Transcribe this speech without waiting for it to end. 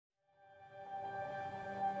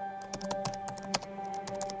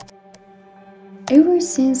Ever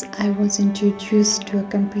since I was introduced to a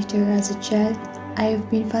computer as a child, I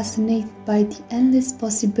have been fascinated by the endless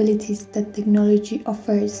possibilities that technology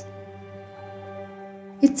offers.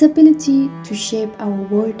 Its ability to shape our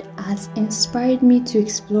world has inspired me to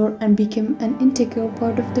explore and become an integral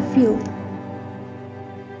part of the field.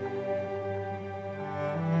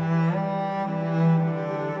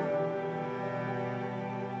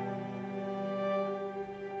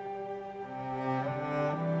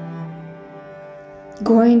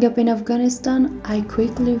 Growing up in Afghanistan, I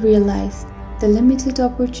quickly realized the limited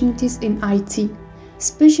opportunities in IT,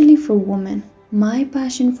 especially for women. My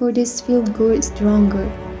passion for this field grew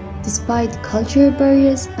stronger, despite cultural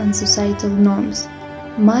barriers and societal norms.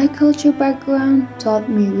 My cultural background taught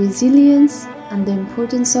me resilience and the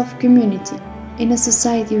importance of community. In a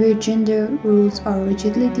society where gender roles are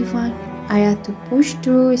rigidly defined, I had to push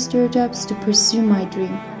through stereotypes to pursue my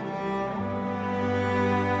dream.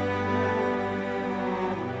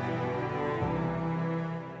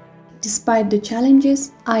 Despite the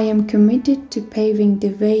challenges, I am committed to paving the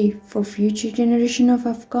way for future generations of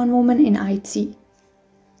Afghan women in IT.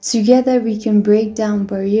 Together we can break down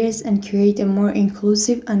barriers and create a more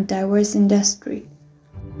inclusive and diverse industry.